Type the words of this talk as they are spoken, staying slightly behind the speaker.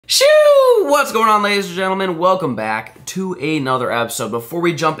Shoo! What's going on, ladies and gentlemen? Welcome back to another episode. Before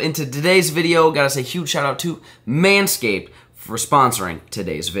we jump into today's video, gotta say a huge shout out to Manscaped for sponsoring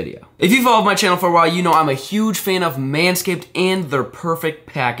today's video. If you followed my channel for a while, you know I'm a huge fan of Manscaped and their Perfect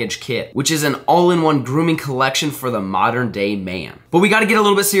Package Kit, which is an all-in-one grooming collection for the modern day man. But we gotta get a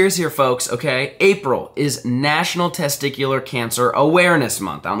little bit serious here, folks, okay? April is National Testicular Cancer Awareness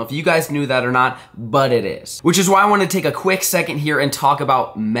Month. I don't know if you guys knew that or not, but it is. Which is why I want to take a quick second here and talk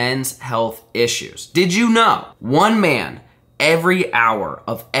about men's health issues. Did you know one man every hour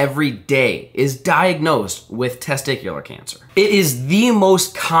of every day is diagnosed with testicular cancer? It is the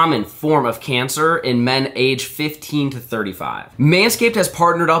most common form of cancer in men aged 15 to 35. Manscaped has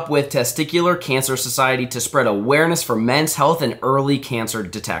partnered up with Testicular Cancer Society to spread awareness for men's health and early cancer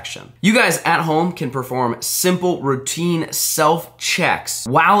detection. You guys at home can perform simple routine self-checks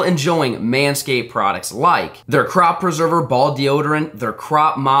while enjoying Manscaped products like their Crop Preserver Ball Deodorant, their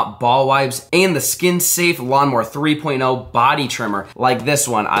Crop Mop Ball Wipes, and the Skin Safe Lawnmower 3.0 Body Trimmer like this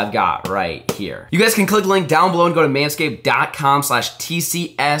one I've got right here. You guys can click the link down below and go to manscaped.com/TCS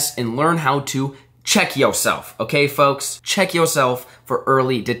and learn how to check yourself, okay folks? Check yourself for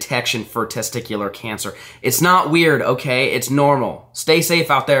early detection for testicular cancer. It's not weird, okay? It's normal. Stay safe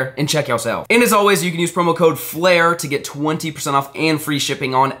out there and check yourself. And as always, you can use promo code FLAIR to get 20% off and free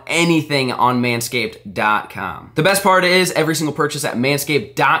shipping on anything on manscaped.com. The best part is every single purchase at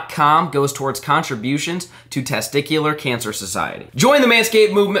manscaped.com goes towards contributions to Testicular Cancer Society. Join the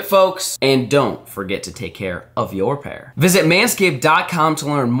Manscaped movement, folks, and don't forget to take care of your pair. Visit manscaped.com to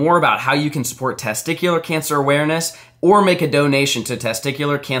learn more about how you can support testicular cancer awareness or make a donation to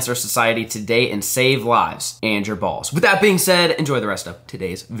Testicular Cancer Society today and save lives and your balls. With that being said, enjoy the rest of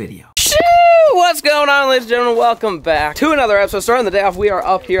today's video. What's going on, ladies and gentlemen? Welcome back to another episode. Starting the day off, we are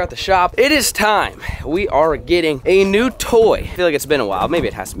up here at the shop. It is time. We are getting a new toy. I feel like it's been a while. Maybe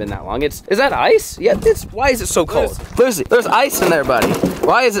it hasn't been that long. Is that ice? Yeah, why is it so cold? There's ice in there, buddy.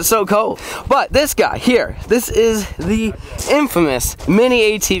 Why is it so cold? But this guy here, this is the infamous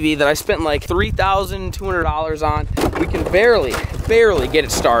mini ATV that I spent like $3,200 on. We can barely get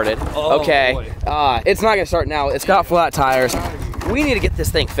it started, okay? It's not gonna start now. It's got flat tires. We need to get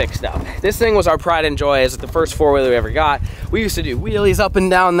this thing fixed up. This thing was our pride and joy as the first four-wheeler we ever got. We used to do wheelies up and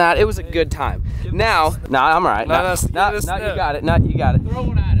down that. It was a good time. Now, I'm all right. You got it. You got it.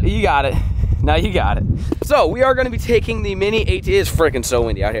 You got it. Now you got it. So we are gonna be taking the mini ATV. It is freaking so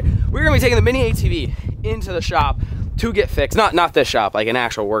windy out here. We're gonna be taking the mini ATV into the shop to get fixed. Not this shop, like an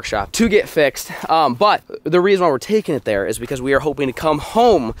actual workshop, to get fixed. But the reason why we're taking it there is because we are hoping to come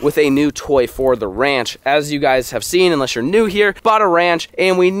home with a new toy for the ranch. As you guys have seen, unless you're new here, bought a ranch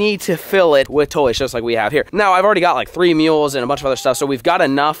and we need to fill it with toys just like we have here. Now, I've already got like 3 mules and a bunch of other stuff, so we've got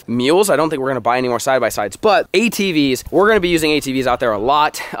enough mules. I don't think we're gonna buy any more side-by-sides, but ATVs, we're gonna be using ATVs out there a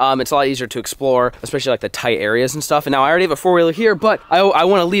lot. It's a lot easier to explore, especially like the tight areas and stuff. And now I already have a four-wheeler here, but I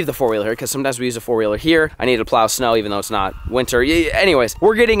wanna leave the four-wheeler here because sometimes we use a four-wheeler here. I need to plow snow even though it's not winter. Anyways,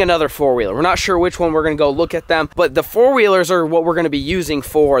 we're getting another four-wheeler. We're not sure which one we're gonna go look at them, but the four-wheelers are what we're gonna be using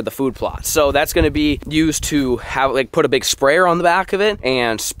for the food plot. So that's gonna be used to have, like, put a big sprayer on the back of it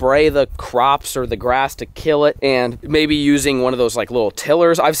and spray the crops or the grass to kill it, and maybe using one of those like little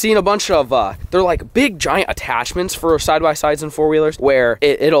tillers. I've seen a bunch of, they're like big giant attachments for side-by-sides and four-wheelers where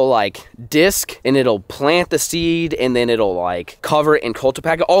it'll like disc and it'll plant the seed and then it'll like cover it and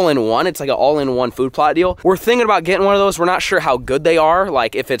cultipack it all in one. It's like an all-in-one food plot deal. We're thinking about getting one of those. We're not sure how good they are,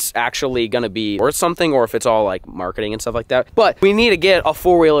 like if it's actually gonna be worth something or if it's all like marketing and stuff like that. But we need to get a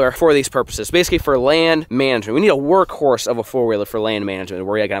four-wheeler for these purposes, basically for land management. We need a workhorse of a four-wheeler for land management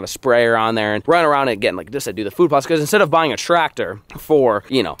where you can have a sprayer on there and run around it getting like just to do the food plots. Because instead of buying a tractor for,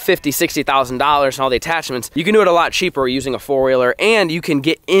 you know, $50,000-$60,000 and all the attachments, you can do it a lot cheaper using a four-wheeler, and you can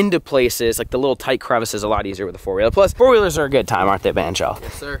get into places like the little tight crevices a lot easier with a four-wheeler. Plus, four-wheelers are a good time, aren't they, Banjo?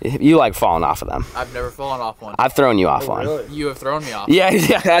 Yes, sir. You like falling off of them. I've never fallen off one. I've thrown you off one. Really? You have thrown me off. Yeah,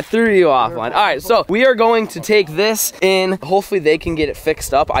 I threw you off one. All right, so we are going to take this in. Hopefully they can get it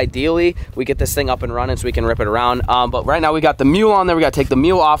fixed up. Ideally, we get this thing up and running so we can rip it around. But right now we got the mule on there. We got to take the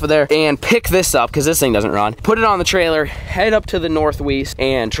mule off of there and pick this up because this thing doesn't run. Put it on the trailer, head up to the northwest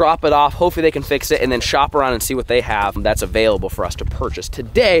and drop it off. Hopefully they can fix it and then shop around and see what they have that's available for us to purchase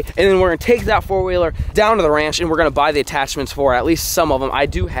today. And then we're gonna take that four-wheeler down to the ranch and we're gonna buy the attachments for at least some of them. I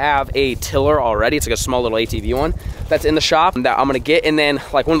do have a tiller already. It's like a small little ATV one that's in the shop that I'm gonna get, and then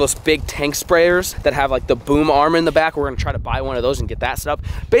like one of those big tank sprayers that have like the boom arm in the back. We're gonna try to buy one of those and get that set up.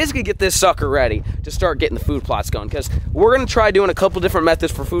 Basically get this sucker ready to start getting the food plots going, because we're gonna try doing a couple different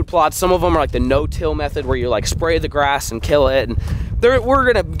methods for food plots. Some of them are like the no-till method where you like spray the grass and kill it, and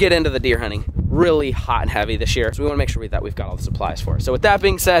we're gonna get into the deer hunting. really hot and heavy this year, so we want to make sure that we've got all the supplies for it. So with that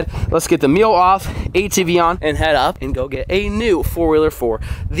being said, let's get the meal off, ATV on, and head up and go get a new four-wheeler for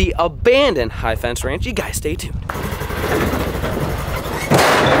the abandoned high fence ranch. You guys stay tuned.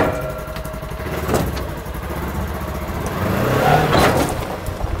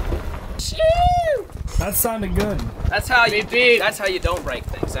 That sounded good. That's how you don't break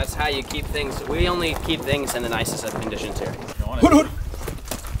things. That's how you keep things. We only keep things in the nicest of conditions here. Okay.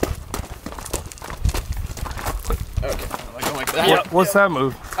 Like that. What's that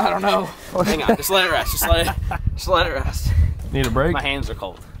move? I don't know. Hang on, just let it rest. Just let it rest. Need a break? My hands are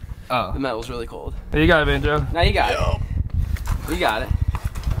cold. Oh. The metal's really cold. Hey, you got it, Banjo. Now you got it. You got it.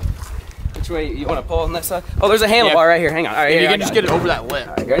 Which way you want to pull on this side? Oh, there's a handlebar right here. Hang on. All right, you here, can just get it over that lip.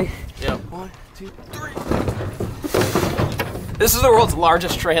 All right, ready? Yeah. 1, 2, 3. This is the world's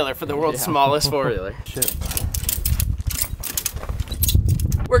largest trailer for the world's smallest four-wheeler. Shit.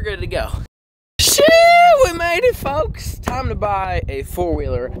 We're good to go. Shit, we made it, folks. Time to buy a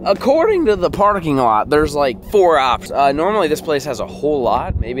four-wheeler. According to the parking lot, there's like 4 options. Normally this place has a whole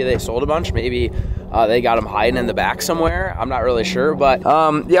lot. Maybe they sold a bunch. Maybe they got them hiding in the back somewhere. I'm not really sure, but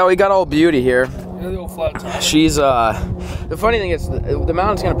yeah, we got old Beauty here. She's the funny thing is the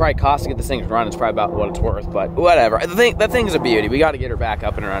amount it's gonna probably cost to get this thing running is probably about what it's worth, but whatever. That thing's a beauty. We got to get her back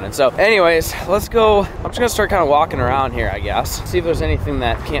up and running. So anyways, let's go. I'm just gonna start kind of walking around here, I guess, see if there's anything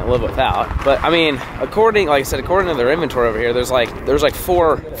that can't live without. But I mean, according to their inventory over here, there's like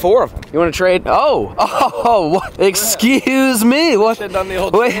four of them. You want to trade? Oh, what? Excuse me. What's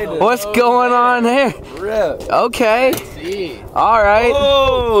going on here? Okay. All right.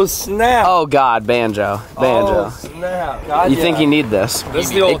 Oh snap! Oh God, Banjo. Oh snap! God, You think you need this?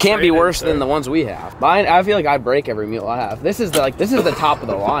 It can't be worse than the ones we have. Mine, I feel like I break every mule I have. This is the top of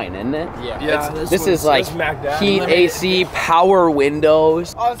the line, isn't it? Yeah. This is like heat, AC, power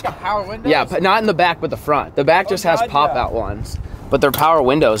windows. Oh, it's got power windows? Yeah, but not in the back, but the front. The back just has pop-out ones. But they're power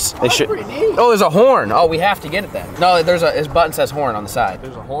windows. They should. Pretty neat. Oh, there's a horn. Oh, we have to get it then. No, his button says horn on the side.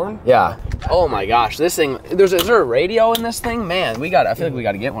 There's a horn? Yeah. Oh my gosh, this thing. Is there a radio in this thing? Man, I feel like we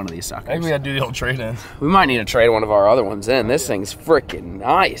got to get one of these suckers. I think we gotta do the old trade-in. We might need to trade one of our other ones in. This thing's freaking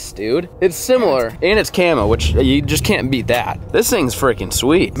nice, dude. It's similar, and it's camo, which you just can't beat that. This thing's freaking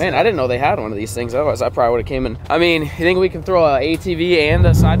sweet. Man, I didn't know they had one of these things. Otherwise, I probably would have came in. I mean, you think we can throw a ATV and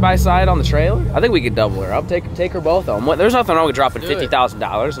a side-by-side on the trailer? I think we could double her up. Take her both of them. There's nothing wrong with dropping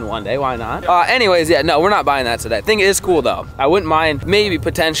 $50,000 in one day. Why not? Anyways, yeah, no, we're not buying that today. Thing is cool though. I wouldn't mind maybe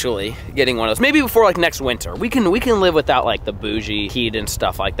potentially getting one of those. Maybe before like next winter. We can live without like the bougie heat and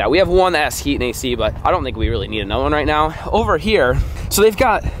stuff like that. We have one that has heat and AC, but I don't think we really need another one right now. Over here, so they've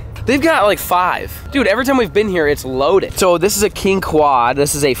got like 5. Dude, every time we've been here, it's loaded. So this is a King Quad.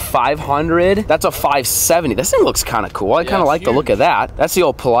 This is a 500. That's a 570. This thing looks kind of cool. I kind of like the look of that. That's the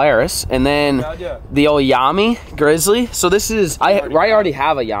old Polaris. And then the old Yami Grizzly. So this is, I already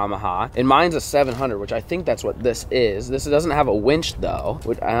have a Yamaha, and mine's a 700, which I think that's what this is. This doesn't have a winch though,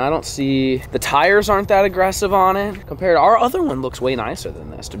 which I don't see. The tires aren't that aggressive on it. Compared to our other one looks way nicer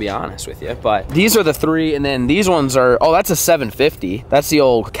than this, to be honest with you. But these are the 3, and then these ones are, oh, that's a 750. That's the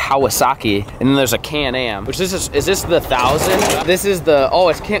old Kawasaki, and then there's a Can-Am, which is this the 1000? This is the, oh,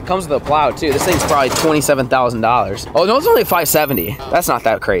 it comes with a plow too. This thing's probably $27,000. Oh no, it's only a 570. That's not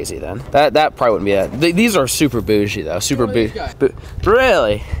that crazy then. That probably wouldn't be it. These are super bougie though, super bougie.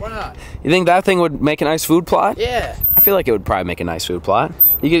 Really? Why not? You think that thing would make a nice food plot? Yeah. I feel like it would probably make a nice food plot.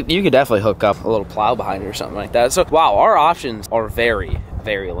 You could definitely hook up a little plow behind it or something like that. So wow, our options are very,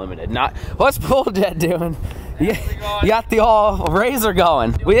 very limited. What's Bulljet doing? You got the all razor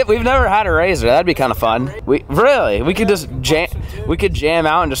going. We've never had a razor. That'd be kind of fun. We could just jam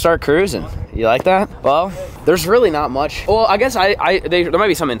out and just start cruising. You like that? Well, there's really not much. Well, I guess there might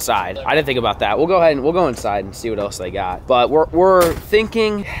be some inside. I didn't think about that. We'll go inside and see what else they got. But we're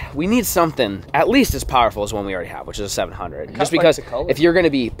thinking we need something at least as powerful as one we already have, which is a 700. Just because if you're going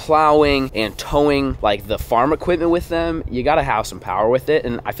to be plowing and towing like the farm equipment with them, you got to have some power with it.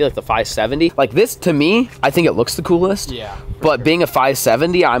 And I feel like the 570, like this to me, I think it looks the coolest. Yeah. But being a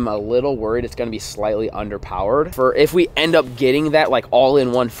 570, I'm a little worried it's going to be slightly underpowered for if we end up getting that like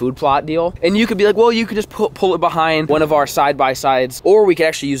all-in-one food plot deal. And you could be like, well, you could just pull it behind one of our side-by-sides, or we could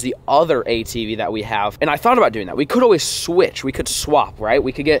actually use the other ATV that we have. And I thought about doing that. We could always switch. We could swap, right?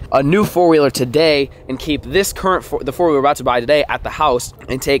 We could get a new four-wheeler today and keep this current the four-wheeler we're about to buy today at the house,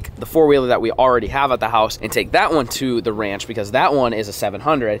 and take the four-wheeler that we already have at the house and take that one to the ranch, because that one is a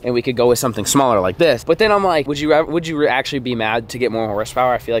 700, and we could go with something smaller like this. But then I'm like, would you actually be mad to get more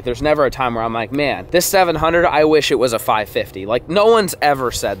horsepower? I feel like there's never a time where I'm like, man, this 700, I wish it was a 550. Like, no one's ever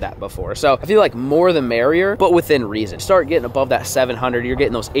said that before. So I feel like more the merrier. superior, but within reason. Start getting above that 700, you're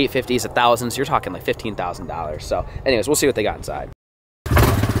getting those 850s, 1000s, you're talking like $15,000. So anyways, we'll see what they got inside. You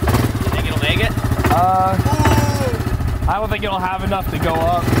think it'll make it? I don't think it'll have enough to go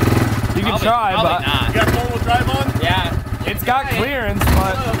up. You can try, probably but not. You got four-wheel drive on? Yeah. It's got clearance,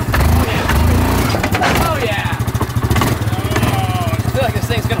 but Oh yeah. I feel like this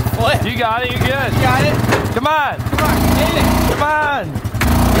thing's gonna flip. you got it. You good? You got it? Come on. Come on, hit it. Come on.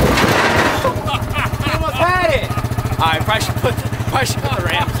 You almost had it. Alright, probably should put the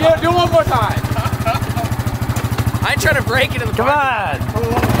ramp. Do it one more time. I ain't trying to break it in the Come on.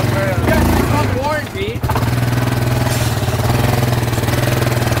 You got 6-month warranty.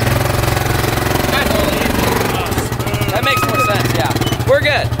 That makes more sense, yeah. We're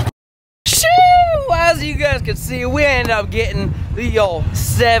good. Shoo! As you guys can see, we ended up getting the old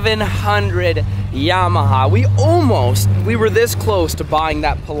 700 Yamaha. We were this close to buying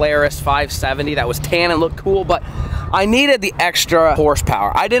that Polaris 570 that was tan and looked cool, but I needed the extra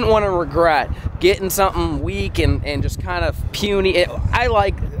horsepower. I didn't want to regret getting something weak and just kind of puny. We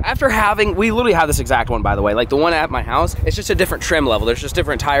literally have this exact one, by the way, like the one at my house. It's just a different trim level. There's just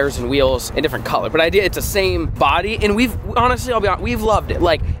different tires and wheels and different color, but it's the same body, and honestly, I'll be honest, we've loved it.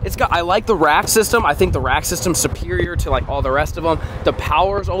 Like, I like the rack system. I think the rack system's superior to like all the rest of them. The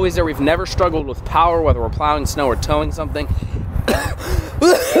power's always there. We've never struggled with power, whether we're plowing snow or towing something.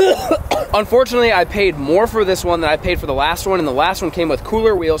 Unfortunately, I paid more for this one than I paid for the last one, and the last one came with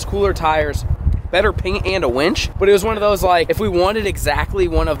cooler wheels, cooler tires, better paint, and a winch. But it was one of those, like, if we wanted exactly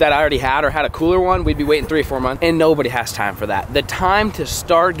one of that I already had or had a cooler one, we'd be waiting 3 or 4 months, and nobody has time for that. The time to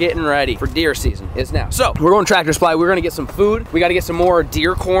start getting ready for deer season is now. So we're going to Tractor Supply. We're gonna get some food. We got to get some more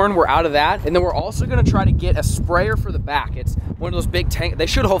deer corn. We're out of that, and then we're also gonna try to get a sprayer for the back. It's one of those big tank. They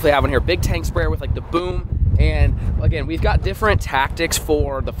should hopefully have one here. Big tank sprayer with like the boom. And again, we've got different tactics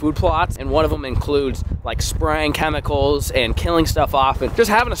for the food plots, and one of them includes like spraying chemicals and killing stuff off, and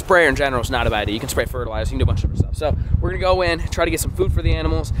just having a sprayer in general is not a bad idea. You can spray fertilizer, you can do a bunch of different stuff. So we're gonna go in, try to get some food for the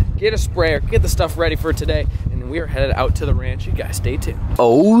animals, get a sprayer, get the stuff ready for today, and then we are headed out to the ranch. You guys stay tuned.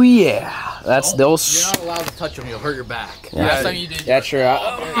 Oh yeah, that's those. You're not allowed to touch them, you'll hurt your back. Yeah. Last time you did. That's true.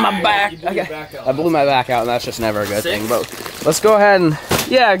 My back. I blew my back out, and that's just never a good thing. But let's go ahead and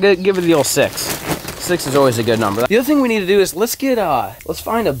give it the old 6. 6 is always a good number. The other thing we need to do is let's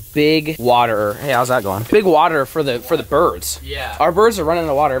find a big water. Hey, how's that going? Big water for the birds. Yeah. Our birds are running out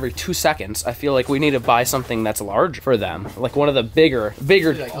of water every 2 seconds. I feel like we need to buy something that's large for them, like one of the bigger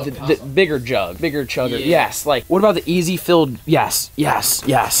chugger. Yeah. Yes. Like, what about the easy filled? Yes. You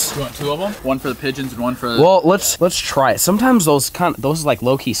want 2 of them? One for the pigeons and one for the... Well, let's try it. Sometimes those like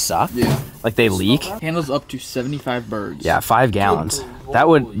low key suck. Yeah. Like they leak. Handles up to 75 birds. Yeah, 5 gallons. That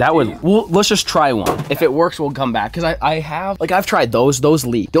would. Well, let's just try one. If it works, we'll come back. Cause I've tried those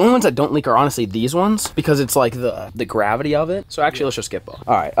leak. The only ones that don't leak are honestly these ones, because it's like the gravity of it. So actually, let's just skip them.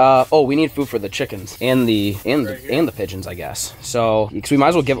 All right. Oh, we need food for the chickens and the pigeons, I guess. So, cause we might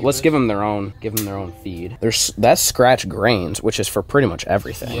as well give them their own feed. That's scratch grains, which is for pretty much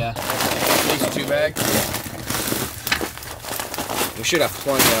everything. Yeah. At least 2 bags. We should have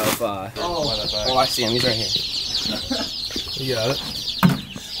plenty of. Oh, I see him. He's right here. You got it.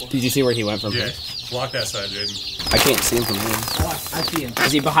 Did you see where he went from? Yeah, block that side, Jaden. I can't see him from here. I see him.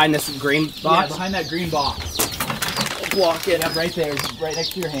 Is he behind this green box? Yeah, behind that green box. Block it. Yeah, right there. Right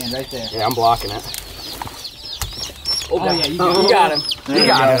next to your hand, right there. Yeah, I'm blocking it. Oh yeah, you got him. You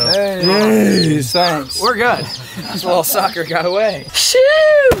got him. Hey, thanks. We're good. This little sucker got away. Shoo!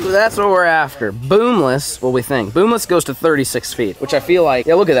 That's what we're after. Boomless, what we think. Boomless goes to 36 feet, which I feel like,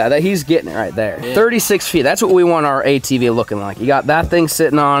 yeah, look at that. He's getting it right there. Yeah. 36 feet. That's what we want our ATV looking like. You got that thing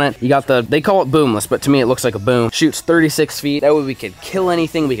sitting on it. You got they call it boomless, but to me it looks like a boom. Shoots 36 feet. That way we could kill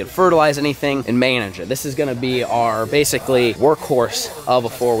anything, we could fertilize anything, and manage it. This is gonna be our, basically, workhorse of a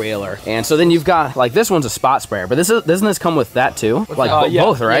 4-wheeler. And so then you've got, like, this one's a spot sprayer, but doesn't this come with that too? Like, yeah.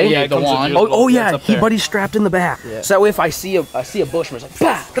 both, right? Yeah, the wand. Oh yeah, buddy's strapped in the back. Yeah. So that way if I see a bush, it's like,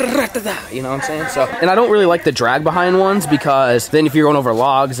 bah, you know what I'm saying? So, and I don't really like the drag behind ones, because then if you're going over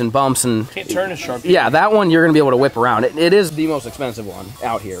logs and bumps and... Can't turn as sharp. Yeah, that one you're gonna be able to whip around. It is the most expensive one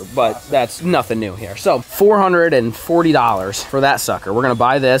out here, but that's nothing new here. So $440 for that sucker. We're gonna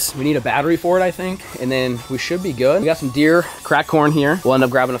buy this. We need a battery for it, I think, and then we should be good. We got some deer cracked corn here. We'll end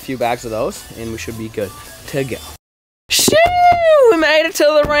up grabbing a few bags of those, and we should be good to go. Shoo! we made it to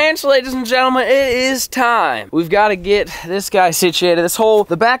the ranch, ladies and gentlemen. It is time. We've got to get this guy situated.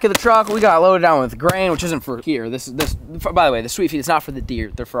 The back of the truck, we got loaded down with grain, which isn't for here. By the way, the sweet feed is not for the deer.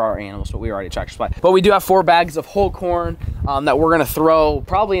 They're for our animals, but we already checked supply. But we do have 4 bags of whole corn that we're gonna throw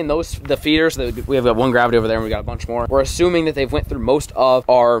probably in the feeders. We have got 1 gravity over there, and we got a bunch more. We're assuming that they've went through most of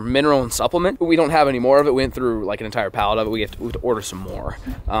our mineral and supplement. We don't have any more of it. We went through like an entire pallet of it. We have to order some more.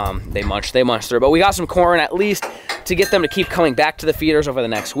 They munch through. But we got some corn at least to get them to keep coming back to the feeders over the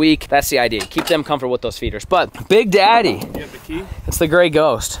next week. That's the idea. Keep them comfortable with those feeders. But Big Daddy, You have the key? it's the gray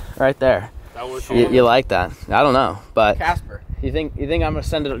ghost right there. That was You like that? I don't know, but Casper. you think I'm gonna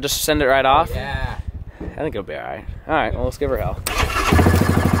send it right off? Yeah. I think it'll be all right. All right, well, let's give her hell.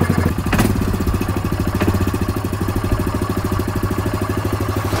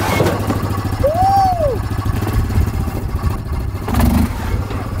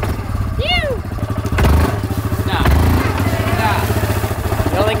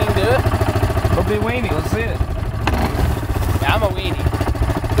 Be weenie, let's see it. Yeah, I'm a weenie.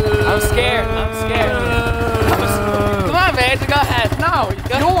 I'm scared. Come on, man. Go ahead. No,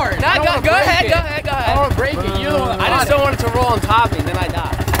 yours. No, go ahead. I don't want to break it. You're the one that I just don't want it to roll on top of me, then I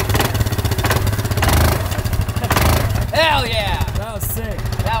die. Hell yeah. That was sick.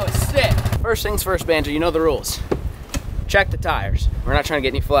 That was sick. First things first, Banjo, you know the rules. Check the tires. We're not trying to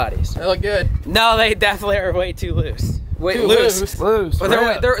get any flatties. They look good. No, they definitely are way too loose. Way Too loose. Loose. But they're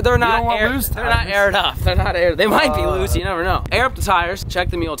not They're not aired up. They're not aired. They might be loose. You never know. Air up the tires. Check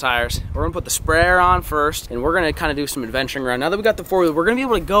the mule tires. We're gonna put the sprayer on first, and we're gonna kind of do some adventuring around. Now that we got the 4-wheel, we're gonna be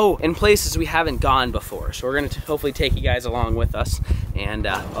able to go in places we haven't gone before. So we're gonna hopefully take you guys along with us, and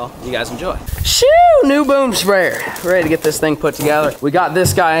well, you guys enjoy. Shoo! New boom sprayer. We're ready to get this thing put together. We got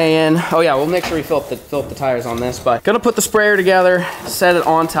this guy in. Oh yeah, we'll make sure we fill up the tires on this. But gonna put the sprayer together, set it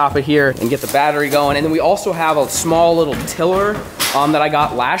on top of here, and get the battery going. And then we also have a small little tiller that I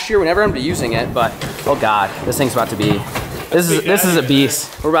got last year. We never ended up using it, but oh god, this thing's about to be. This is a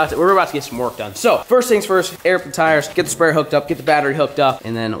beast. We're about to get some work done. So first things first, air up the tires, get the sprayer hooked up, get the battery hooked up,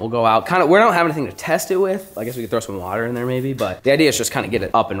 and then we'll go out. We don't have anything to test it with. I guess we could throw some water in there maybe, but the idea is just kind of get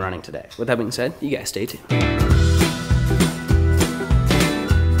it up and running today. With that being said, you guys stay tuned.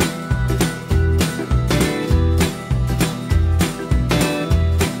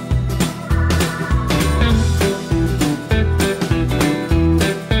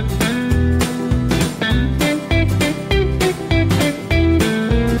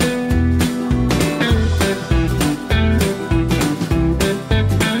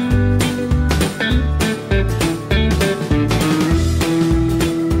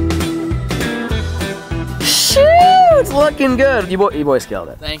 Looking good. You boys killed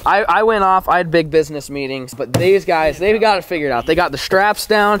it. Thank you. I went off. I had big business meetings, but these guys, they've got it figured out. They got the straps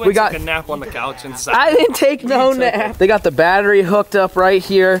down. We got a nap on the couch inside. I didn't take no nap. They got the battery hooked up right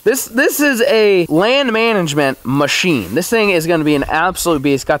here. This is a land management machine. This thing is going to be an absolute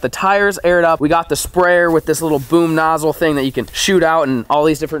beast. Got the tires aired up. We got the sprayer with this little boom nozzle thing that you can shoot out in all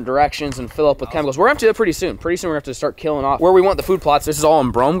these different directions and fill up with chemicals. We're going to do that pretty soon. Pretty soon we're going to have to start killing off where we want the food plots. This is all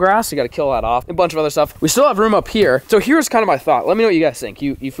in brome grass. So you got to kill that off. A bunch of other stuff. We still have room up here. So here's kind of my thought. Let me know what you guys think.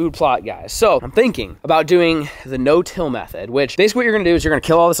 You food plot guys. So I'm thinking about doing the no-till method, which basically what you're going to do is you're going to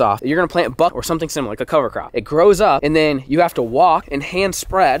kill all this off. You're going to plant buck or something similar, like a cover crop. It grows up, and then you have to walk and hand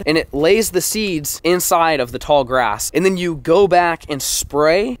spread, and it lays the seeds inside of the tall grass. And then you go back and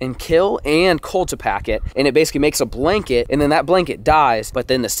spray and kill and cultipack it, and it basically makes a blanket, and then that blanket dies, but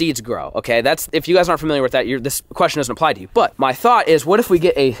then the seeds grow. Okay, that's, if you guys aren't familiar with that, this question doesn't apply to you. But my thought is, what if we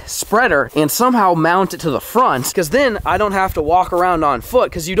get a spreader and somehow mount it to the front? Because then I don't have to walk around on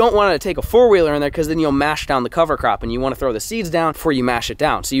foot, because you don't want to take a four-wheeler in there, because then you'll mash down the cover crop, and you want to throw the seeds down before you mash it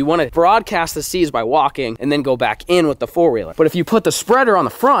down. So you want to broadcast the seeds by walking and then go back in with the four-wheeler. But if you put the spreader on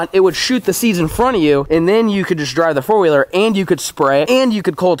the front, it would shoot the seeds in front of you, and then you could just drive the four-wheeler, and you could spray, and you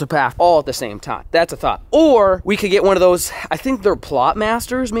could cultipack all at the same time. That's a thought. Or we could get one of those, I think they're Plot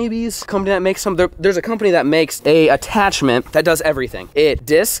Masters, maybe, is a company that makes some. There's a company that makes a attachment that does everything. It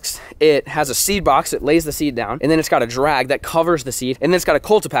discs, it has a seed box, it lays the seed down, and then it's got a drag that covers the seed, and then it's got a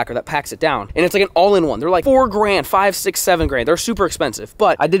cultipacker that packs it down. And it's like an all-in-one. They're like $4 grand, $5, $6, $7 grand. They're super expensive,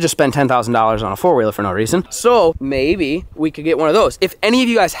 but I did just spend $10,000 on a four-wheeler for no reason. So maybe we could get one of those. If any of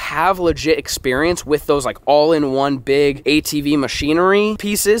you guys have legit experience with those like all-in-one big ATV machinery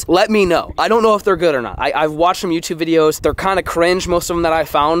pieces, let me know. I don't know if they're good or not. I've watched some YouTube videos. They're kind of cringe, most of them that I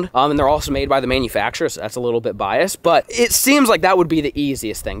found, and they're also made by the manufacturer, so that's a little bit biased, but it seems like that would be the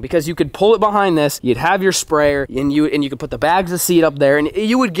easiest thing, because you could pull it behind this, you'd have your sprayer, and and you could put the bags of seed up there, and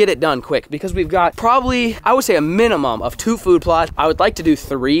you would get it done quick because we've got probably, I would say, a minimum of 2 food plots. I would like to do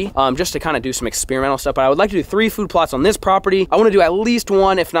 3, just to kind of do some experimental stuff, but I would like to do 3 food plots on this property. I want to do at least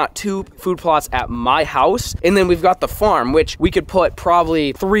 1, if not 2 food plots at my house, and then we've got the farm, which we could put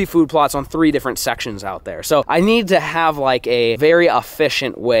probably 3 food plots on 3 different sections out there. So I need to have like a very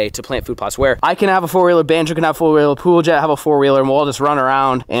efficient way to plant food plots where I can have a 4-wheeler, Banjo can have a 4-wheeler, Pool Jet have a 4-wheeler, and we'll all just run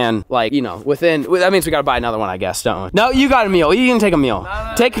around and, like, you know, within, that means we gotta buy another one, I guess, don't we? No, you got a meal. You can take a meal.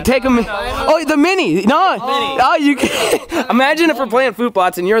 Take a meal. Oh, the mini. No. Oh, you can. Imagine if we're playing food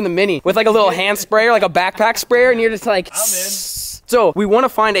plots and you're in the mini with like a little hand sprayer, like a backpack sprayer, and you're just like, So we want to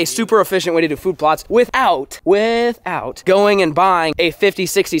find a super efficient way to do food plots without going and buying a $50,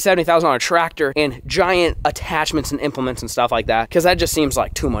 $60, $70,000 tractor and giant attachments and implements and stuff like that, because that just seems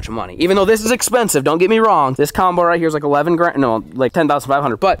like too much money. Even though this is expensive, don't get me wrong. This combo right here is like 11 grand, no, like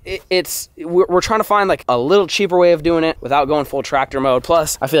 10,500. But we're trying to find like a little cheaper way of doing it without going full tractor mode.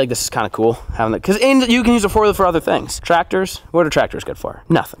 Plus, I feel like this is kind of cool having it, because you can use a 4-wheeler for other things. Tractors, what are tractors good for?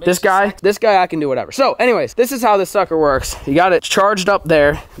 Nothing. This guy, I can do whatever. So, anyways, this is how this sucker works. You got it charged up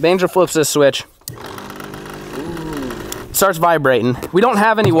there. Banjo flips this switch. Starts vibrating. We don't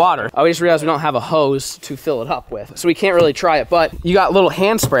have any water. I just realized we don't have a hose to fill it up with, so we can't really try it, but you got little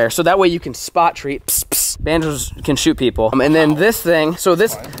hand sprayer, so that way you can spot treat. Psst, psst. Banjos can shoot people. And then this thing, so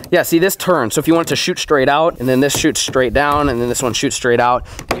this, yeah, see this turns. So if you want it to shoot straight out, and then this shoots straight down, and then this one shoots straight out,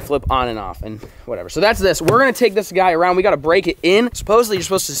 you flip on and off and whatever. So that's this. We're gonna take this guy around. We gotta break it in. Supposedly you're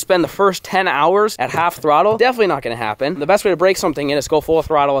supposed to spend the first 10 hours at half throttle. Definitely not gonna happen. The best way to break something in is go full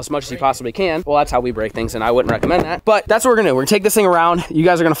throttle as much as you possibly can. Well, that's how we break things, and I wouldn't recommend that. But that's what we're gonna do. We're gonna take this thing around. You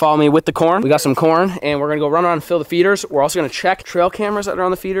guys are gonna follow me with the corn. We got some corn, and we're gonna go run around and fill the feeders. We're also gonna check trail cameras that are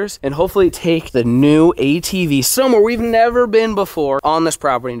on the feeders, and hopefully take the new ATV somewhere we've never been before on this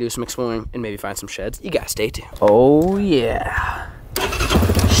property and do some exploring and maybe find some sheds. You gotta stay tuned. Oh yeah.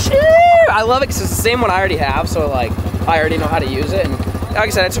 I love it because it's the same one I already have, so like I already know how to use it, and like I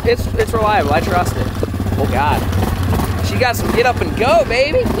said, it's reliable. I trust it. Oh God, she got some get up and go,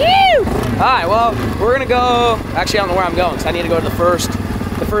 baby. Woo! All right, well, we're gonna go. Actually, I don't know where I'm going, so I need to go to the first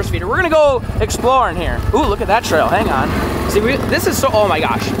feeder. We're gonna go exploring here. Ooh, look at that trail. Hang on. See, this is so. Oh my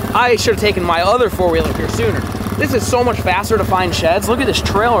gosh, I should have taken my other 4-wheeler here sooner. This is so much faster to find sheds. Look at this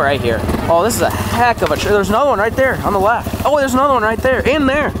trail right here. Oh, this is a heck of a trail. There's another one right there on the left. Oh, there's another one right there and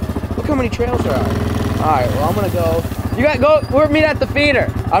there. Look how many trails there are. All right, well, I'm gonna go. You got go. We're meet at the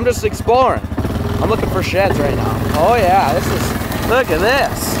feeder. I'm just exploring. I'm looking for sheds right now. Oh yeah, this is. Look at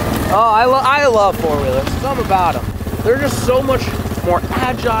this. Oh, I love 4-wheelers. Something about them. They're just so much more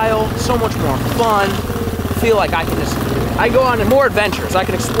agile, so much more fun. I feel like I go on more adventures. I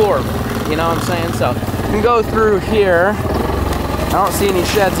can explore more. You know what I'm saying? So we can go through here. I don't see any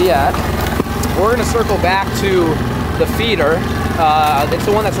sheds yet. We're gonna circle back to the feeder. It's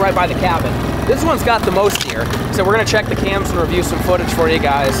the one that's right by the cabin. This one's got the most deer. So we're gonna check the cams and review some footage for you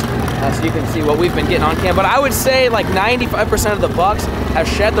guys so you can see what we've been getting on cam. But I would say like 95% of the bucks have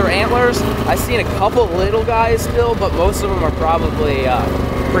shed their antlers. I've seen a couple little guys still, but most of them are probably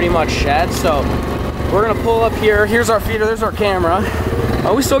pretty much shed. So we're gonna pull up here. Here's our feeder, there's our camera.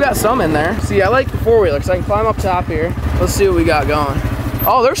 Oh, we still got some in there. See, I like the 4-wheeler because I can climb up top here. Let's see what we got going.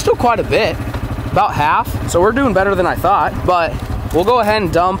 Oh, there's still quite a bit. About half. So we're doing better than I thought, but we'll go ahead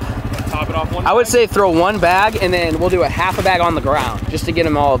and dump. Top it off one I would say throw 1 bag, and then we'll do a half a bag on the ground just to get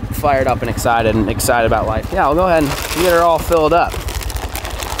them all fired up and excited about life. Yeah, we'll go ahead and get her all filled up.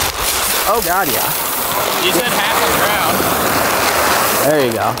 Oh God, yeah. You said half on the ground. There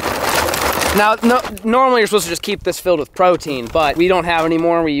you go. Now, normally you're supposed to just keep this filled with protein, but we don't have any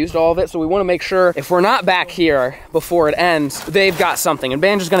more and we used all of it, so we want to make sure if we're not back here before it ends, they've got something. And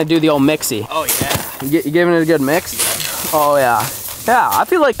Banjo's gonna do the old mixy. Oh yeah. You giving it a good mix? Oh yeah. Yeah, I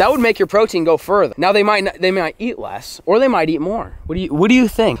feel like that would make your protein go further. Now they might eat less, or they might eat more. What do you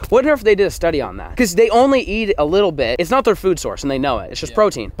think? Wonder if they did a study on that? Because they only eat a little bit. It's not their food source, and they know it. It's just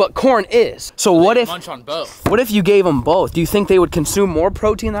protein. But corn is. So what if munch on both? What if you gave them both? Do you think they would consume more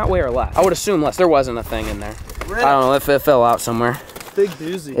protein that way or less? I would assume less. There wasn't a thing in there. Really? I don't know if it fell out somewhere. Big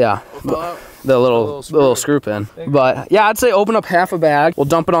doozy. Yeah. The little screw pin. But yeah, I'd say open up half a bag. We'll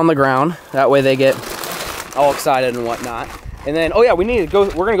dump it on the ground. That way they get all excited and whatnot. And then, oh yeah, we need to go,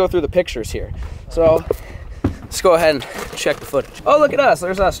 we're gonna go through the pictures here. So, let's go ahead and check the footage. Oh, look at us,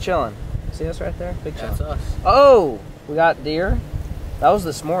 there's us chilling. See us right there? Big chillin'. That's us. Oh, we got deer. That was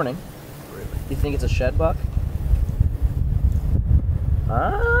this morning. Really? You think it's a shed buck?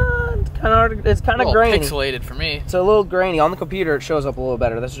 Ah. It's kind of grainy. Pixelated for me. It's a little grainy. On the computer, it shows up a little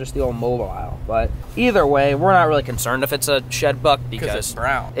better. This is just the old mobile. But either way, we're not really concerned if it's a shed buck because it's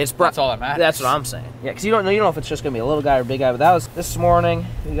brown. It's brown. That's all that matters. That's what I'm saying. Yeah, because you don't know if it's just gonna be a little guy or a big guy. But that was this morning.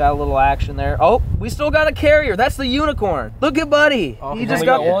 We got a little action there. Oh, we still got a carrier. That's the unicorn. Look at Buddy. Oh, He just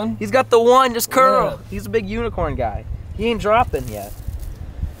got one. He's got the one. Just curl. Yeah. He's a big unicorn guy. He ain't dropping yet.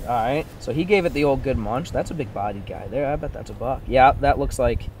 All right. So he gave it the old good munch. That's a big bodied guy there. I bet that's a buck. Yeah, that looks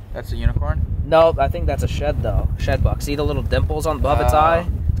like. That's a unicorn? No, I think that's a shed though. Shed buck. See the little dimples on above its eye?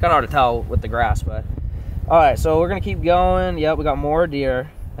 It's kind of hard to tell with the grass, but. All right, so we're gonna keep going. Yep, we got more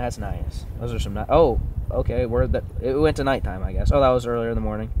deer. That's nice. Those are some nice. Oh, okay. It went to nighttime, I guess. Oh, that was earlier in the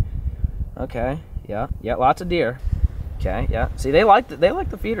morning. Okay. Yeah. Lots of deer. Okay. Yeah. See, they like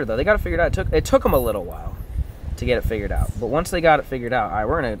the feeder though. They got it figured out. It took them a little while to get it figured out, but once they got it figured out, all right,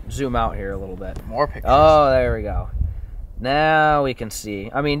 we're gonna zoom out here a little bit. More pictures. Oh, there we go. Now we can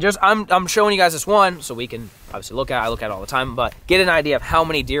see. I mean, I'm showing you guys this one so we can obviously look at it. I look at it all the time, but get an idea of how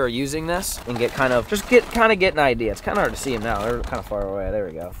many deer are using this and get an idea. It's kind of hard to see them now. They're kind of far away. There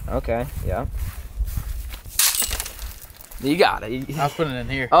we go. Okay, yeah. You got it. I was putting it in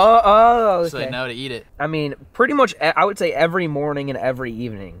here. Oh, okay. So they know to eat it. I mean, pretty much, I would say every morning and every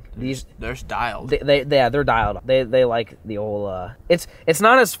evening. They're dialed. They're dialed. They like the old. It's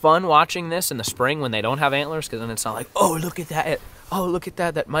not as fun watching this in the spring when they don't have antlers, because then it's not like, oh, look at that. Oh, look at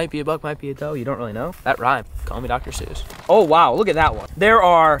that. That might be a buck, might be a doe. You don't really know. That rhymed. Call me Dr. Seuss. Oh, wow. Look at that one. There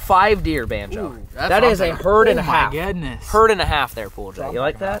are 5 deer, Banjo. Ooh, that is a herd and a half. Oh, my goodness. Herd and a half there, Pool J. You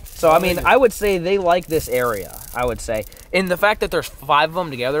like that? So, I mean, I would say they like this area, I would say. And the fact that there's 5 of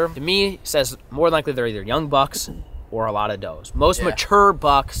them together, to me, says more than likely they're either young bucks or a lot of does. Most mature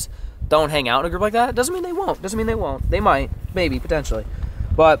bucks don't hang out in a group like that. Doesn't mean they won't. They might. Maybe, potentially.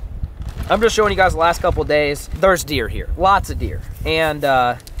 But I'm just showing you guys the last couple days. There's deer here. Lots of deer. And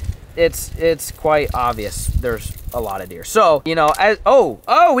it's quite obvious there's a lot of deer. So, you know,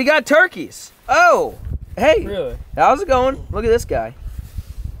 we got turkeys. Oh, hey. Really? How's it going? Look at this guy.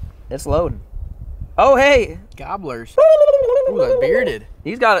 It's loading. Oh, hey. Gobblers. Ooh, that bearded.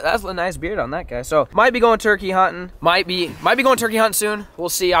 That's a nice beard on that guy. So might be going turkey hunting. Might be going turkey hunting soon. We'll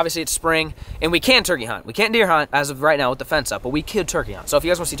see. Obviously it's spring and we can turkey hunt. We can't deer hunt as of right now with the fence up, but we could turkey hunt. So if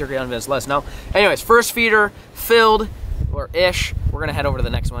you guys want to see turkey hunting videos, let us know. Anyways, first feeder filled or ish. We're gonna head over to the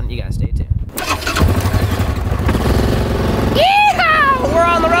next one. You guys stay tuned. Yeehaw! We're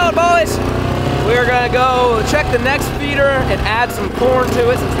on the road, boys. We're gonna go check the next feeder and add some corn to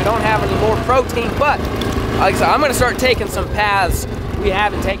it since we don't have any more protein. But like I said, I'm gonna start taking some paths we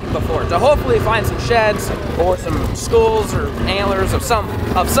haven't taken before to hopefully find some sheds or some skulls or antlers of some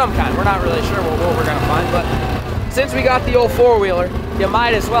kind. We're not really sure what we're gonna find, but since we got the old 4-wheeler, you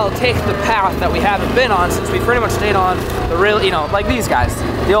might as well take the path that we haven't been on since we pretty much stayed on the real, you know, like these guys,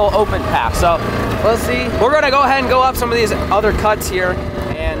 the old open path. So let's see. We're gonna go ahead and go up some of these other cuts here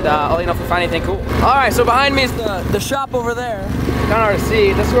and I'll let you know if we find anything cool. All right, so behind me is the shop over there. Kind of hard to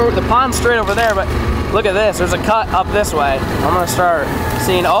see. This is where the pond's straight over there, but look at this. There's a cut up this way. I'm gonna start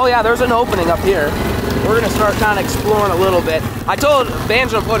seeing, oh yeah, there's an opening up here. We're gonna start kind of exploring a little bit. I told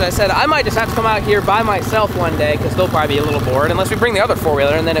Banjo and Poja, I said, I might just have to come out here by myself one day because they'll probably be a little bored unless we bring the other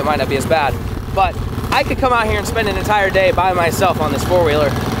 4-wheeler and then it might not be as bad. But I could come out here and spend an entire day by myself on this 4-wheeler,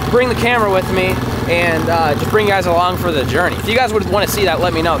 bring the camera with me, and just bring you guys along for the journey. If you guys would want to see that,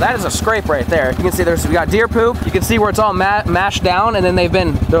 let me know. That is a scrape right there. You can see we got deer poop. You can see where it's all mashed down, and then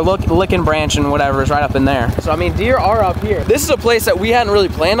they're licking branch and whatever is right up in there. So I mean, deer are up here. This is a place that we hadn't really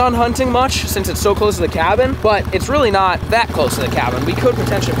planned on hunting much since it's so close to the cabin, but it's really not that close to the cabin. We could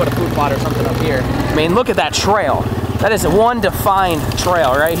potentially put a food plot or something up here. I mean, look at that trail. That is one defined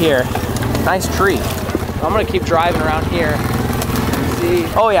trail right here. Nice tree. I'm gonna keep driving around here.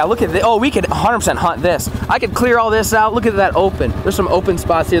 Oh yeah, look at this. Oh, we could 100% hunt this. I could clear all this out. Look at that open. There's some open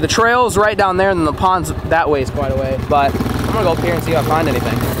spots here. The trail is right down there and then the pond's that way is quite a way. But I'm gonna go up here and see if I find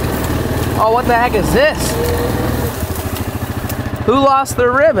anything. Oh, what the heck is this? Who lost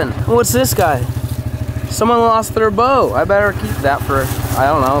their ribbon? What's this guy? Someone lost their bow. I better keep that for, I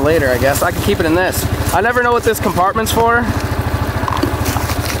don't know, later I guess. I can keep it in this. I never know what this compartment's for.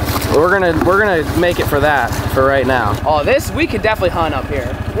 We're gonna make it for that for right now. Oh, we could definitely hunt up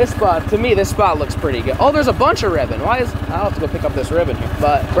here. This spot, to me, this spot looks pretty good. Oh, there's a bunch of ribbon. I'll have to go pick up this ribbon here.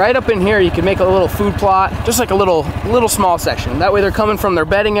 But right up in here, you can make a little food plot, just like a little small section. That way they're coming from their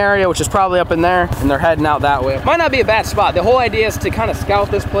bedding area, which is probably up in there, and they're heading out that way. Might not be a bad spot. The whole idea is to kind of scout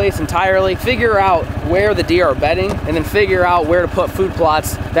this place entirely, figure out where the deer are bedding, and then figure out where to put food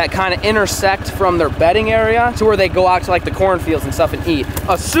plots that kind of intersect from their bedding area to where they go out to like the cornfields and stuff and eat,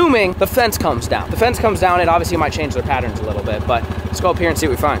 assuming the fence comes down. The fence comes down, it obviously might change their patterns a little bit, but let's go up here and see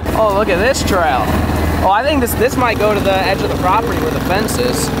what we fine. Oh, look at this trail. Oh, I think this might go to the edge of the property where the fence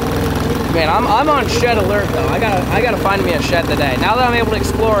is. Man, I'm on shed alert though. I gotta find me a shed today. Now that I'm able to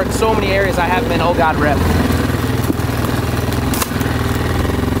explore so many areas I haven't been, oh God, rip.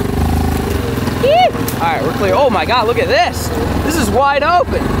 All right, we're clear. Oh my God, look at this. This is wide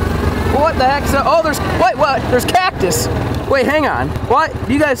open. What the heck? Oh, there's, wait, what? There's cactus. Wait, hang on. What?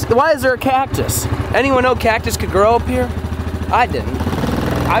 You guys, why is there a cactus? Anyone know cactus could grow up here? I didn't.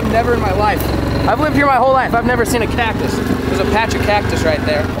 I've never in my life. I've lived here my whole life. I've never seen a cactus. There's a patch of cactus right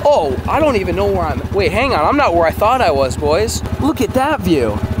there. Oh, I don't even know where I'm. Wait, hang on. I'm not where I thought I was, boys. Look at that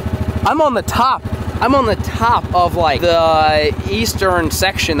view. I'm on the top. I'm on the top of like the eastern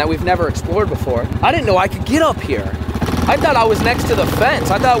section that we've never explored before. I didn't know I could get up here. I thought I was next to the fence.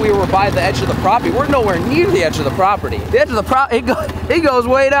 I thought we were by the edge of the property. We're nowhere near the edge of the property. The edge of the property, it goes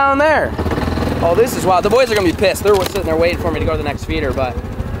way down there. Oh, this is wild. The boys are gonna be pissed. They're sitting there waiting for me to go to the next feeder, but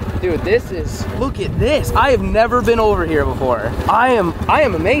dude, this is, look at this. I have never been over here before. I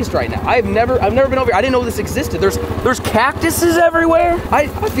am amazed right now. I've never been over here. I didn't know this existed. There's cactuses everywhere. I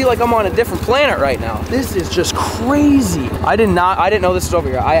feel like I'm on a different planet right now. This is just crazy. I didn't know this was over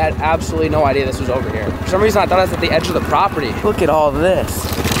here. I had absolutely no idea this was over here. For some reason, I thought I was at the edge of the property. Look at all this.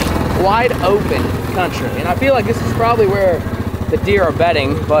 Wide open country. And I feel like this is probably where the deer are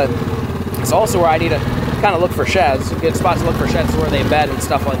bedding, but it's also where I need to kind of look for sheds. Good spots to look for sheds where they bed and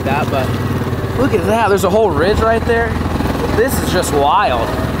stuff like that. But look at that. There's a whole ridge right there. This is just wild.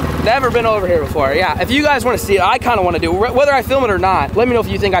 Never been over here before. Yeah, if you guys want to see it, I kind of want to do it. Whether I film it or not, let me know if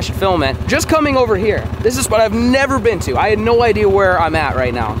you think I should film it. Just coming over here. This is a spot I've never been to. I had no idea where I'm at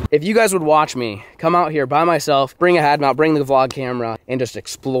right now. If you guys would watch me come out here by myself, bring a head mount, bring the vlog camera, and just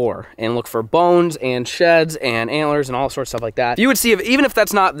explore and look for bones and sheds and antlers and all sorts of stuff like that. You would see, even if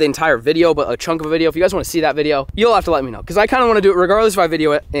that's not the entire video, but a chunk of a video, if you guys want to see that video, you'll have to let me know. Because I kind of want to do it regardless if I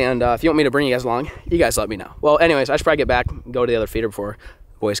video it. And if you want me to bring you guys along, you guys let me know. Well, anyways, I should probably get back and go to the other feeder before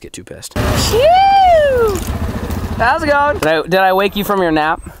boys get too pissed. Phew! How's it going? Did I wake you from your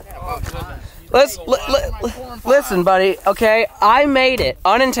nap? Listen, buddy, okay? I made it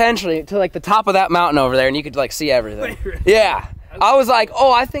unintentionally to like the top of that mountain over there and you could like see everything. Yeah. I was like,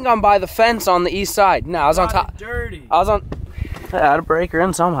 oh, I think I'm by the fence on the east side. No, I was on top. Dirty. I was on. I had to break her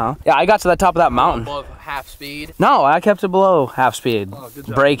in somehow. Yeah, I got to the top of that mountain. Above half speed? No, I kept it below half speed. Oh, good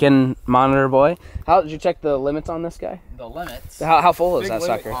job. Braking monitor boy. How did you check the limits on this guy? The limits? How full is that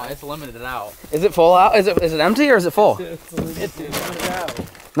limit. sucker? Oh, it's limited out. Is it full out? Is it empty or is it full? It's limited out.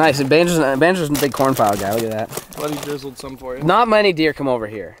 Nice. And Banjo's a big cornflower guy. Look at that. Buddy drizzled some for you. Not many deer come over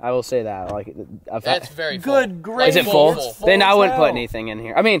here. I will say that. Like, That's very full. Good gracious. is it full? Full. Then I wouldn't Full put as hell. anything in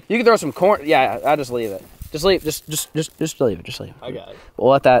here. I mean, you can throw some corn. Yeah, I'll just leave it. Just leave. Just leave it. Just leave it. I got it. We'll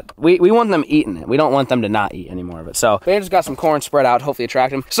let that. We want them eating it. We don't want them to not eat any more of it. So Banjo's got some corn spread out. Hopefully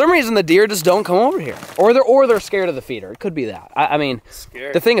attract them. For some reason the deer just don't come over here, or they're scared of the feeder. It could be that. I mean,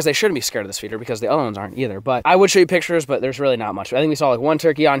 Scared. the thing is they shouldn't be scared of this feeder because the other ones aren't either. But I would show you pictures, but there's really not much. I think we saw like one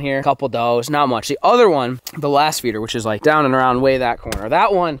turkey on here, a couple does, not much. The other one, the last feeder, which is like down and around way that corner.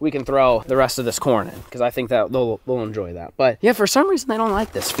 That one we can throw the rest of this corn in because I think that they'll enjoy that. But yeah, for some reason they don't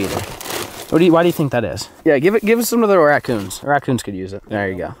like this feeder. Why do you think that is? Yeah, give us some of the raccoons. The raccoons could use it. There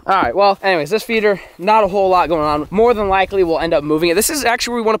you go. All right, well, anyways, this feeder, not a whole lot going on. More than likely, we'll end up moving it. This is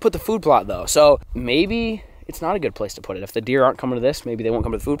actually where we want to put the food plot, though. So maybe it's not a good place to put it. If the deer aren't coming to this, maybe they won't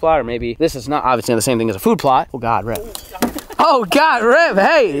come to the food plot, or maybe this is not obviously the same thing as a food plot. Oh, God, rip. Oh, God, rip.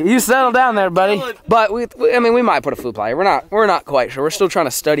 Hey, you settle down there, buddy. But I mean, we might put a food plot here. We're not quite sure. We're still trying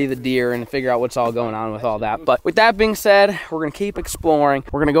to study the deer and figure out what's all going on with all that. But with that being said, we're going to keep exploring.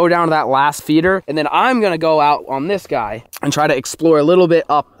 We're going to go down to that last feeder, and then I'm going to go out on this guy and try to explore a little bit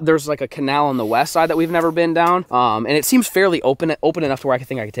up. There's like a canal on the west side that we've never been down. And it seems fairly open enough to where I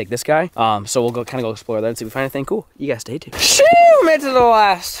think I could take this guy. So we'll go explore that and see if we find anything cool. You guys stay tuned. Shoo! Made it to the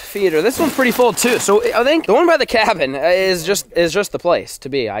last feeder. This one's pretty full too. So I think the one by the cabin is just the place to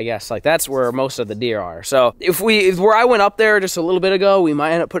be, I guess. Like that's where most of the deer are. So if where I went up there just a little bit ago, we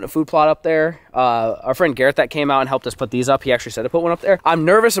might end up putting a food plot up there. Our friend Garrett that came out and helped us put these up, he actually said to put one up there. I'm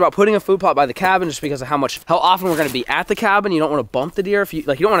nervous about putting a food plot by the cabin just because of how often we're going to be at the cabin. You don't want to bump the deer. You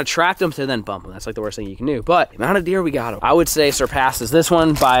don't want to track them to then bump them. That's like the worst thing you can do. But the amount of deer we got, I would say surpasses this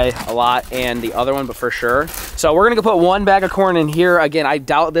one by a lot and the other one, but for sure. So we're going to go put one bag of corn in here. Again, I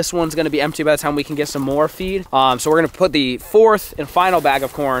doubt this one's going to be empty by the time we can get some more feed. So we're going to put the fourth and final bag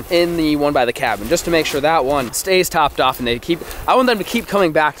of corn in the one by the cabin just to make sure that one stays topped off and I want them to keep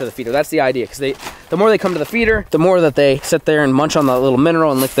coming back to the feeder. That's the idea, because the more they come to the feeder, the more that they sit there and munch on the little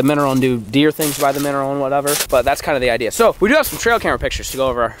mineral and lick the mineral and do deer things by the mineral and whatever. But that's kind of the idea. So we do have some trail camera pictures to go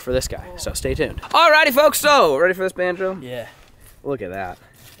over for this guy, so stay tuned. Alrighty folks, so ready for this, Banjo? Yeah. Look at that.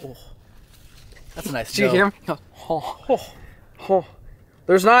 That's a nice Did you hear him?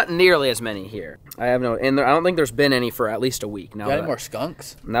 There's not nearly as many here. I have no, and I don't think there's been any for at least a week. Now got any more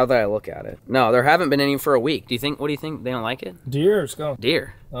skunks? Now that I look at it, no, there haven't been any for a week. Do you think? What do you think? They don't like it? Deer or skunk?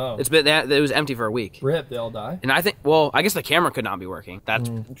 Deer. Oh, it's been that it was empty for a week. Rip, they all die. And I think, well, I guess the camera could not be working. That's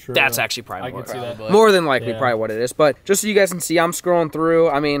true. that's actually probably I more, can see that. more than likely probably what it is. But just so you guys can see, I'm scrolling through.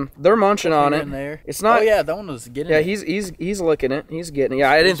 I mean, they're munching on it. In there. It's not. Oh yeah, that one was getting. Yeah, it. he's licking it. He's getting it.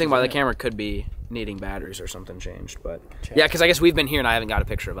 Yeah, I didn't think about the camera could be needing batteries or something changed, but yeah, because I guess we've been here and I haven't got a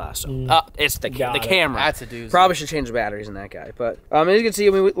picture of us. So it's the camera. That's a doozy. Probably should change the batteries in that guy. But as you can see, I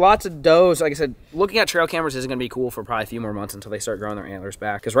mean, lots of does. Like I said, looking at trail cameras isn't going to be cool for probably a few more months until they start growing their antlers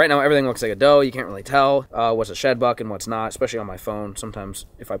back. Because right now everything looks like a doe. You can't really tell what's a shed buck and what's not, especially on my phone. Sometimes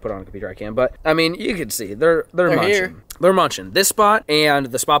if I put it on a computer, I can. But I mean, you can see they're munching. Here. They're munching. This spot and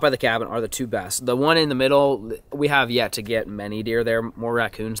the spot by the cabin are the two best. The one in the middle, we have yet to get many deer there, more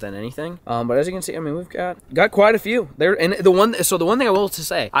raccoons than anything. But as you can see, I mean, we've got quite a few. And the one thing I will to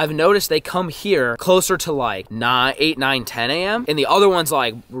say, I've noticed they come here closer to like 8, 9, 10 a.m. and the other one's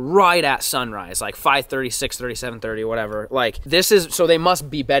like right at sunrise, like 5:30, 6:30, 7:30, whatever. Like this is, so they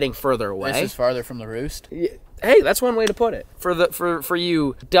must be bedding further away. This is farther from the roost. Hey, that's one way to put it. For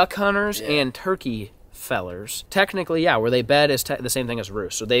you duck hunters and turkey fellers, technically, yeah, where they bed is the same thing as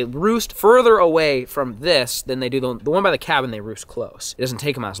roost. So they roost further away from this than they do the one by the cabin. They roost close. It doesn't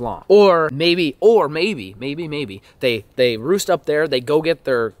take them as long. Or maybe they roost up there. They go get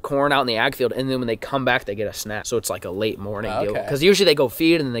their corn out in the ag field, and then when they come back, they get a snack. So it's like a late morning deal. Because usually they go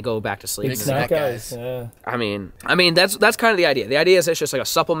feed and then they go back to sleep. Big snack guys. Yeah. I mean that's kind of the idea. The idea is it's just like a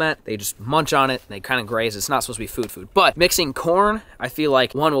supplement. They just munch on it and they kind of graze. It's not supposed to be food. But mixing corn, I feel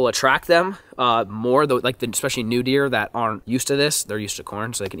like one will attract them more, especially new deer that aren't used to this. They're used to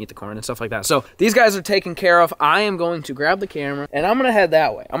corn, so they can eat the corn and stuff like that. So these guys are taken care of. I am going to grab the camera and I'm gonna head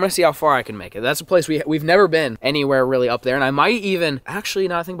that way. I'm gonna see how far I can make it. That's a place we've never been anywhere really up there, and I might even actually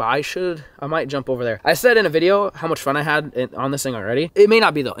not think, but I might jump over there. I said in a video how much fun I had on this thing already. It may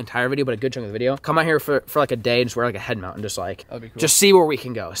not be the entire video, but a good chunk of the video. Come out here for like a day and just wear like a head mount and just like just see where we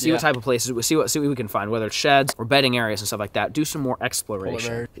can go, see what type of places, see what we can find, whether it's sheds or bedding areas and stuff like that. Do some more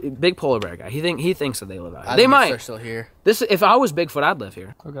exploration. Big polar bear guy. He thinks that they live out here. They might. They're still here. If I was Bigfoot, I'd live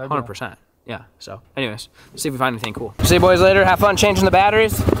here. 100%. Yeah. So, anyways, let's see if we find anything cool. See you boys later. Have fun changing the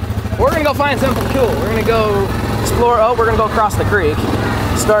batteries. We're gonna go find something cool. We're gonna go explore. Oh, we're gonna go across the creek.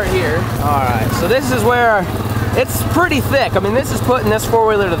 Start here. All right. So this is where it's pretty thick. I mean, this is putting this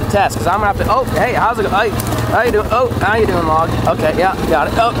four-wheeler to the test because I'm gonna have to. Oh, hey, how's it going? How you doing? Oh, how you doing, log? Okay, yeah, got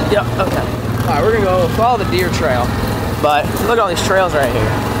it. Oh, yeah, okay. All right, we're gonna go follow the deer trail. But look at all these trails right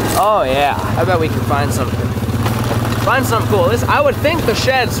here. Oh yeah, I bet we can find something. Find something cool. I would think the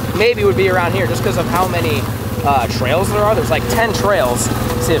sheds maybe would be around here just because of how many trails there are. There's like 10 trails.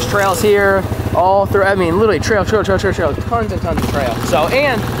 See, there's trails here, all through. I mean, literally trail, tons and tons of trail. So,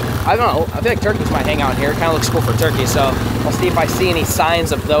 and I don't know, I feel like turkeys might hang out here. It kind of looks cool for turkeys. So I'll see if I see any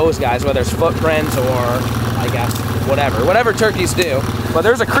signs of those guys, whether it's footprints or I guess whatever turkeys do. But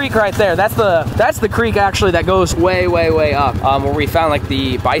there's a creek right there. That's the creek actually that goes way up, where we found like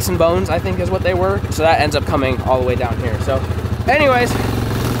the bison bones, I think is what they were. So that ends up coming all the way down here. So anyways,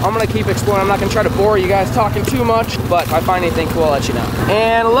 I'm gonna keep exploring. I'm not gonna try to bore you guys talking too much, but if I find anything cool, I'll let you know.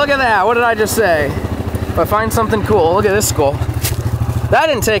 And look at that, what did I just say? If I find something cool, look at this skull. That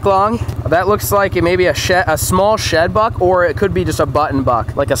didn't take long. That looks like it may be a small shed buck, or it could be just a button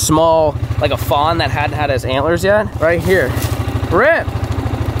buck, like a fawn that hadn't had his antlers yet. Right here. Rip!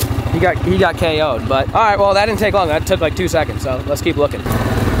 He got KO'd, but all right, well, that didn't take long. That took like 2 seconds, so let's keep looking.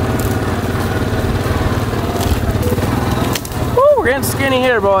 Woo, we're getting skinny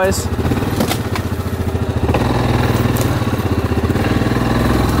here, boys.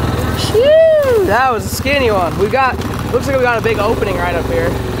 Phew, that was a skinny one. Looks like we got a big opening right up here.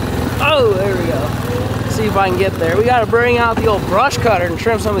 Oh, there we go. Let's see if I can get there. We gotta bring out the old brush cutter and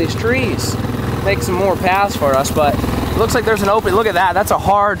trim some of these trees. Make some more paths for us, but it looks like there's an opening. Look at that, that's a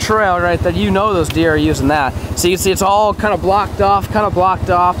hard trail right there. You know those deer are using that. So you can see it's all kind of blocked off.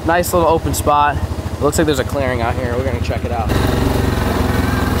 Nice little open spot. It looks like there's a clearing out here. We're gonna check it out.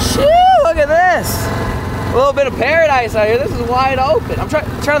 Shoo, look at this. A little bit of paradise out here. This is wide open. I'm trying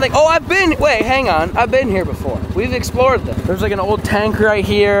to think. Oh, wait, hang on. I've been here before. We've explored this. There's like an old tank right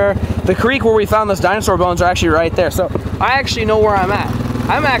here. The creek where we found those dinosaur bones are actually right there. So I actually know where I'm at.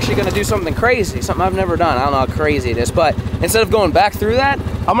 I'm actually gonna do something crazy, something I've never done. I don't know how crazy it is, but instead of going back through that,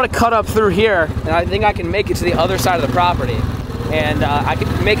 I'm gonna cut up through here, and I think I can make it to the other side of the property. And I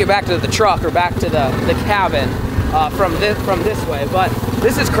can make it back to the truck or back to the cabin from this way. But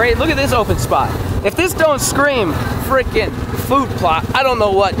this is crazy. Look at this open spot. If this don't scream freaking food plot, I don't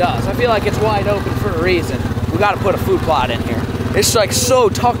know what does. I feel like it's wide open for a reason. We gotta put a food plot in here. It's like so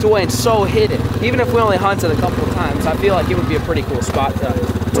tucked away and so hidden. Even if we only hunted a couple of times, I feel like it would be a pretty cool spot to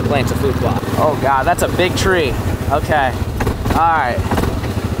plant a food plot. Oh God, that's a big tree. Okay, all right.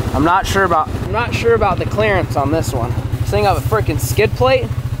 I'm not sure about the clearance on this one. This thing have a freaking skid plate.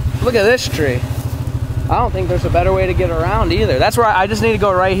 Look at this tree. I don't think there's a better way to get around either. That's where I just need to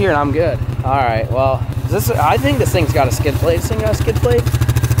go right here and I'm good. All right, well, I think this thing's got a skid plate. This thing got a skid plate?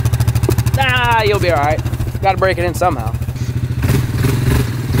 Nah, you'll be all right. Got to break it in somehow.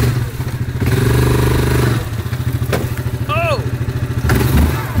 Oh!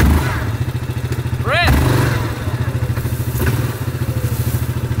 Brett!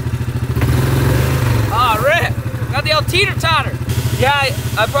 Ah, Rick! Got the old teeter-totter. Yeah,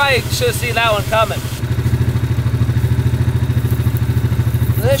 I probably should have seen that one coming.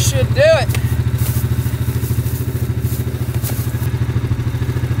 This should do it.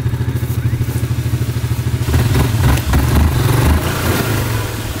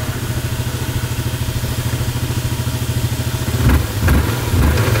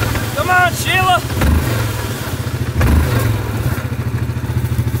 Come on, Sheila.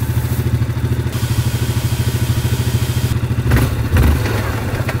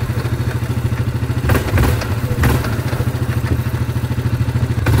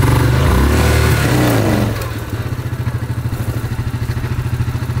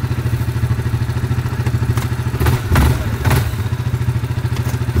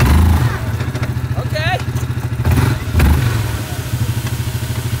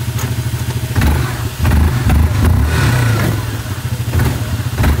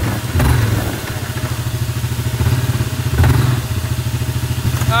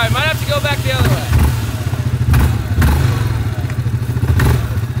 Alright, might have to go back the other way.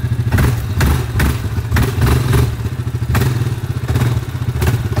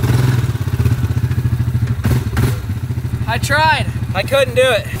 I tried. I couldn't do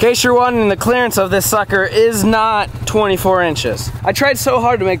it. In case you're wondering, the clearance of this sucker is not 24 inches. I tried so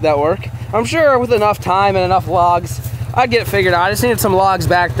hard to make that work. I'm sure with enough time and enough logs, I'd get it figured out. I just needed some logs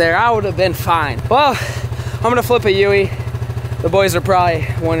back there. I would have been fine. Well, I'm gonna flip a Yui. The boys are probably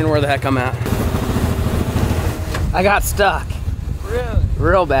wondering where the heck I'm at. I got stuck. Really?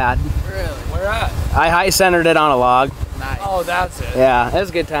 Real bad. Really? Where at? I high centered it on a log. Nice. Oh, that's it. Yeah, it was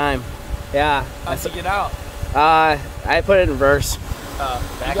a good time. Yeah. How'd you get out? I put it in reverse.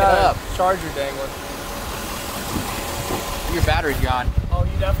 Back it up. Charger dangling. Your battery's gone. Oh,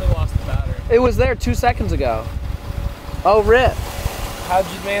 you definitely lost the battery. It was there 2 seconds ago. Oh, rip. How'd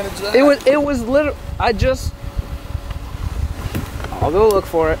you manage that? It was literally, I'll go look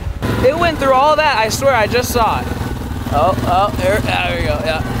for it. It went through all that, I swear, I just saw it. There we go,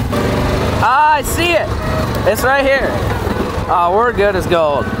 yeah. Ah, I see it. It's right here. Oh, we're good as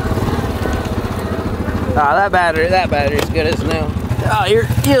gold. Ah, that battery's good as new. Oh,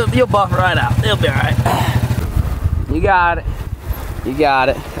 you'll buff right out. It'll be all right. You got it. You got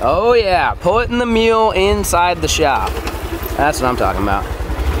it. Oh yeah, putting the mule inside the shop. That's what I'm talking about.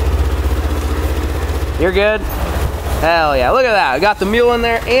 You're good? Hell yeah, look at that. I got the mule in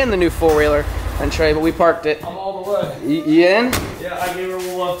there and the new four-wheeler and Trey, but we parked it. I'm all the way. You in? Yeah, I gave her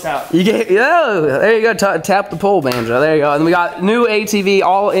a love tap. You get, yo, there you go, tap the pole banjo, there you go. And we got new ATV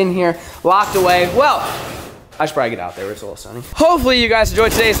all in here, locked away. Well, I should probably get out there, it's a little sunny. Hopefully you guys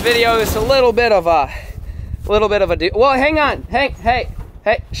enjoyed today's video. It's a little bit of a well, hang on,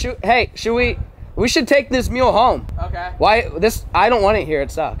 should we should take this mule home. Okay. Why, I don't want it here, it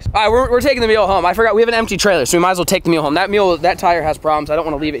sucks. All right, we're taking the mule home. I forgot, we have an empty trailer, so we might as well take the mule home. That tire has problems. I don't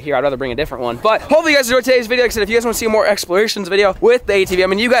want to leave it here. I'd rather bring a different one. But hopefully you guys enjoyed today's video. Like I said, if you guys want to see a more explorations video with the ATV, I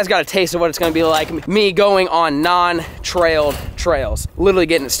mean, you guys got a taste of what it's going to be like, me going on non-trailed trails, literally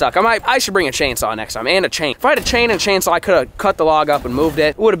getting it stuck. I should bring a chainsaw next time, and a chain. If I had a chain and a chainsaw, I could have cut the log up and moved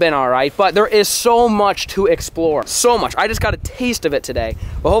it. It would have been all right, but there is so much to explore, so much. I just got a taste of it today,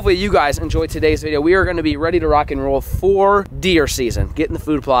 but hopefully you guys enjoyed today's video. We are going to be ready to rock and roll for deer season, getting the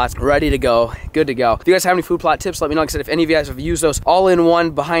food plots ready to go, good to go. If you guys have any food plot tips, let me know. Like I said, if any of you guys have used those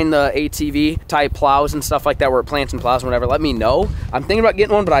all-in-one behind the ATV type plows and stuff like that, where it plants and plows and whatever, let me know. I'm thinking about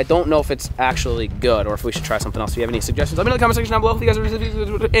getting one, but I don't know if it's actually good or if we should try something else. If you have any suggestions, let me know in the comment section down below. If you guys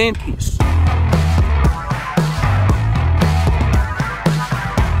are and peace.